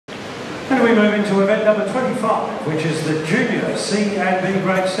And we move into event number 25, which is the Junior C and B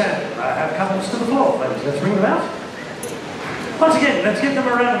grade standard. I have couples to the floor, ladies. Let's bring them out. Once again, let's give them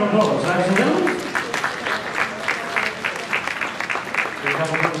a round of applause, ladies and gentlemen. Three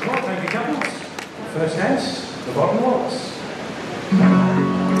couples to the floor. Thank you, couples. First dance, the bottom waltz.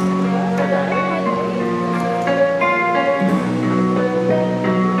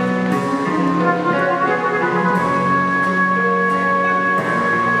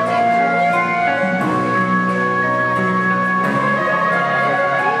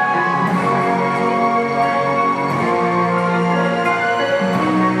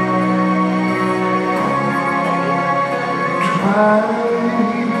 Try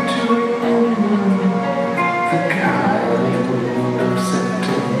to remember the kind of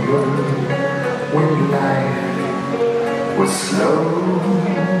September when life was slow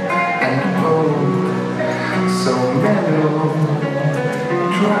and cold, so mellow.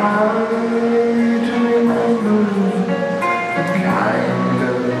 Try to remember the kind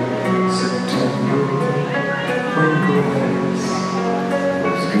of September when grass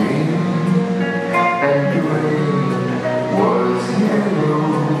was green and the rain was yellow.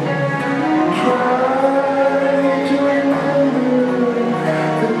 Try to remember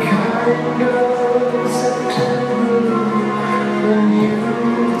the kind of September when you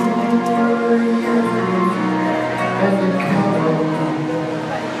were young and a cow.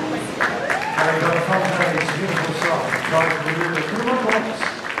 Carry on Fontaine's beautiful song, trying to do the good waltz.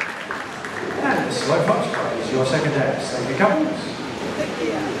 And the slow foxtrot is your second dance. Thank you, couples.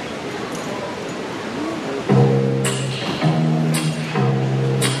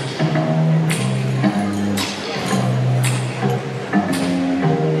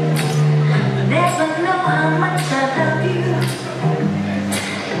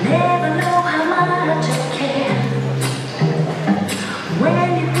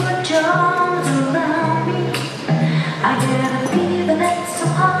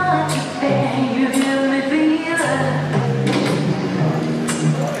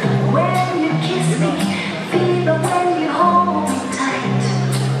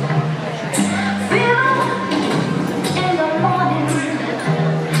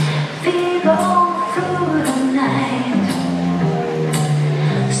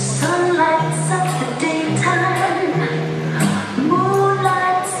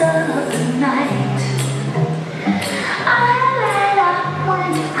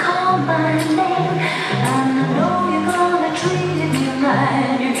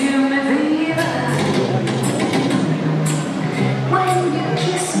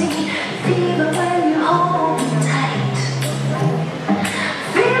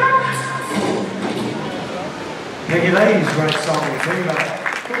 Thank you, ladies. Great song, Fever.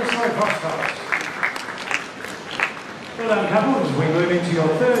 What a slow foxtrot. Well done, couples. We move into your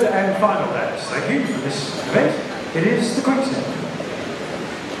third and final dance. Thank you for this event. It is the quick step.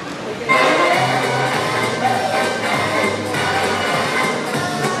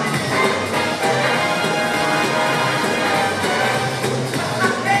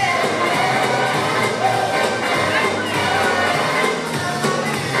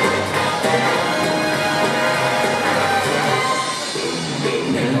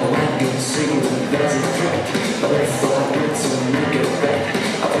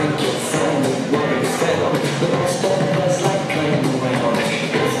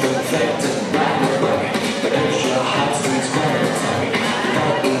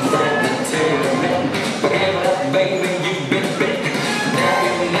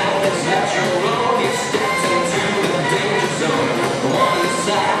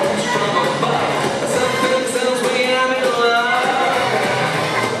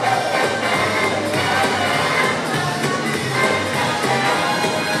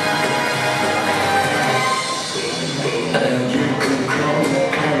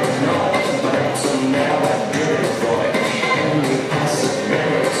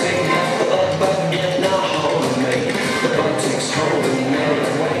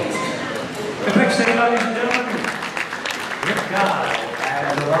 Ladies and gentlemen, Rip Guy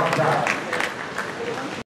and the Love Dog.